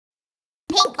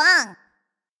Pinkfong.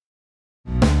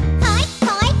 Hoi,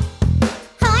 hoi.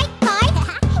 Hoi, hoi.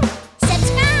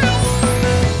 Subscribe.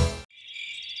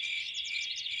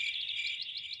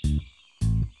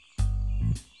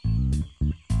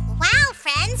 Wow,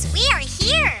 friends, we are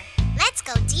here. Let's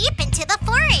go deep into the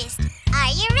forest. Are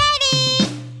you ready?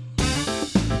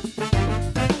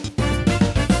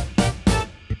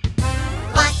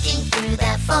 Walking through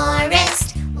the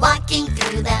forest, walking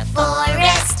through the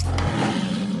forest.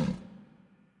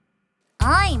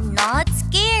 I'm not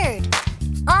scared.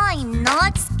 I'm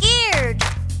not scared.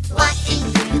 Walking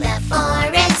through the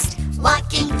forest,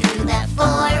 walking through the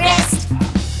forest.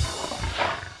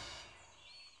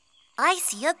 I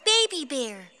see a baby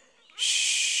bear.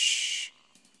 Shh.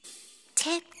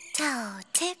 Tiptoe,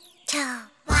 tiptoe.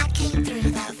 Walking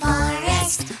through the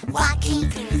forest, walking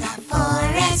through the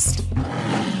forest.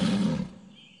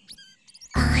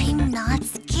 I'm not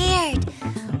scared.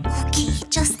 Okay,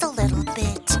 just a little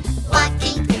bit.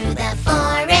 Walking through the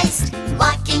forest,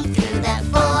 walking through the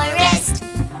forest.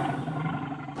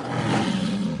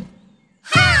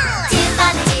 Ha!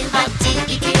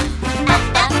 Do-ba-do-ba-doo-be-doo,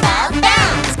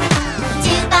 ba-ba-ba-bounce.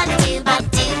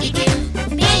 Do-ba-do-ba-doo-be-doo,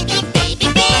 baby, baby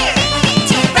bear.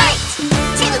 To the right,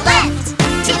 to the left,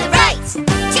 to the right,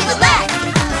 to the left.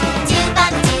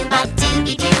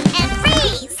 Do-ba-do-ba-doo-be-doo, and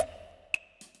freeze.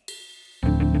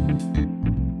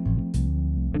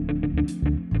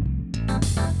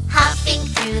 Hopping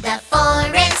through the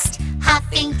forest,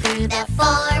 hopping through the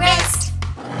forest.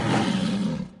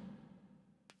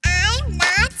 I'm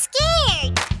not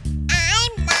scared.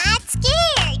 I'm not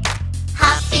scared.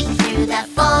 Hopping through the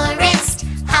forest,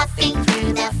 hopping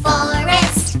through the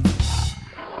forest.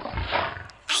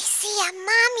 I see a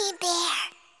mommy bear.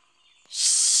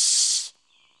 Shh.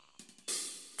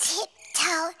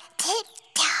 Tiptoe,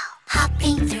 tiptoe.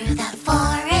 Hopping through the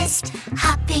forest,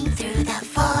 hopping through the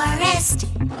forest.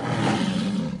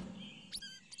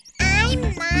 I'm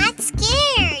not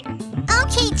scared.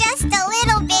 Okay, just a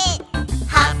little bit.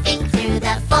 Hopping through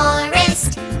the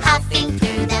forest, hopping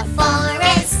through the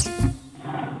forest.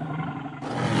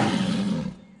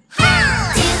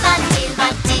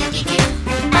 Do-ba-do-ba-doo-be-doo,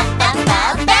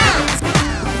 ba-ba-ba-bounce.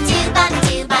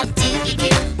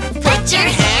 Do-ba-do-ba-doo-be-doo. Put your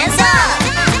hands up.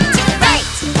 To the right,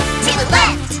 to the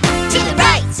left, to the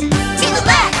right, to the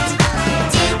left.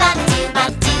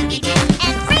 Do-ba-do-ba-doo-be-doo,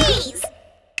 and freeze.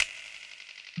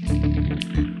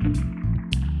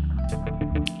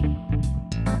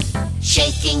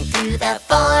 Shaking through the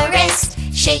forest,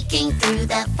 shaking through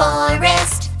the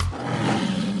forest.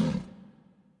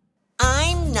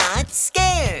 I'm not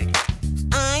scared.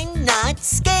 I'm not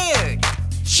scared.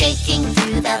 Shaking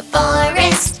through the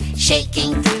forest,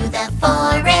 shaking through the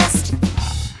forest.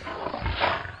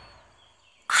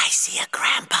 I see a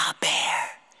grandpa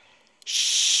bear.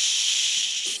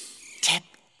 Shh.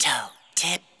 Tiptoe,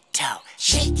 tiptoe.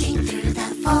 Shaking through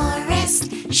the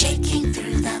forest, shaking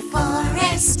through the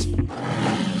forest.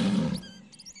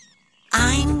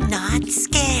 I'm not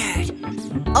scared.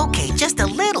 Okay, just a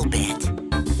little bit.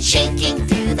 Shaking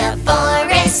through the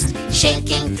forest,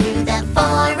 shaking through the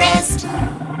forest.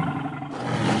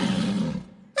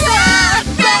 Ah!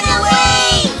 Run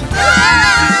away!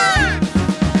 Ah!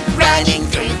 Running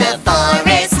through the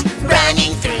forest,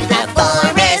 running through the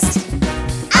forest.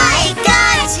 I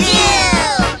got you!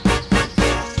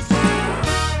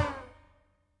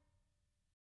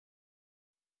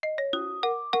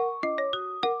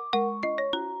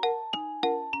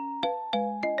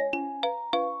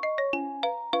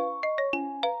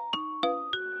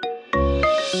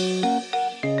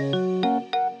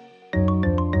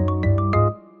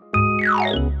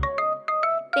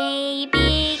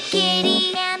 Baby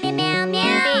kitty, meow meow meow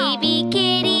meow. Baby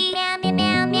kitty, meow meow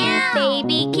meow meow.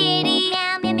 Baby kitty,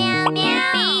 meow meow meow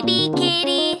meow. Baby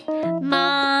kitty,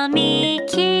 mommy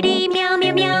kitty, meow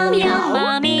meow meow meow.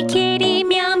 Mommy kitty,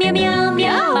 meow meow meow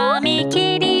meow. Mommy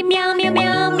kitty, meow meow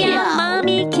meow meow.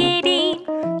 Mommy kitty.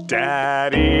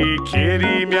 Daddy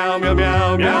kitty meow meow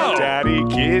meow meow. Daddy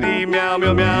kitty meow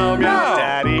meow meow meow.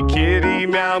 Daddy kitty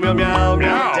meow meow meow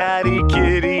meow. Daddy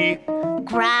kitty.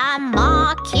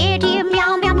 Grandma kitty,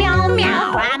 meow meow meow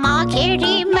meow. Grandma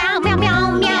kitty, meow meow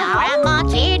meow meow. Grandma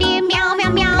kitty, meow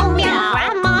meow meow meow.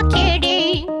 Grandma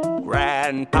kitty.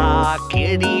 Grandpa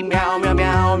kitty meow meow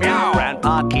meow meow.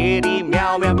 Grandpa kitty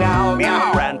meow meow meow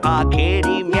meow. Grandpa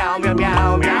kitty meow meow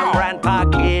meow meow. Grandpa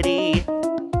kitty.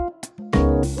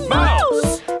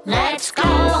 Mouse. Let's go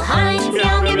hunt,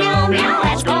 meow meow meow meow.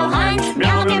 Let's go hunt,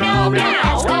 meow meow meow meow.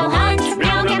 Let's go hunt,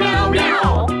 meow meow meow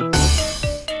meow.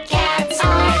 Cats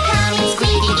are coming,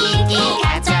 squeaky geeky.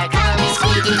 Cats are coming,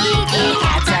 squeaky geeky.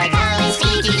 Cats are coming,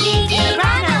 squeaky geeky.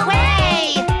 Run away!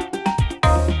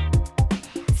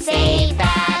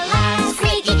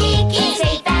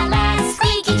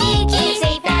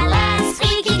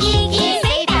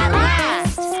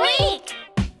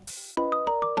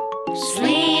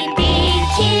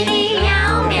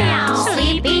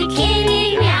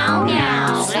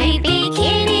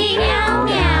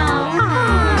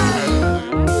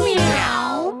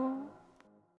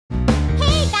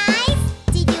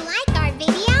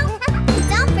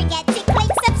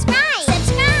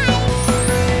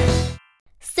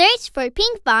 for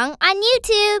Pinkfong on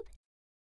YouTube.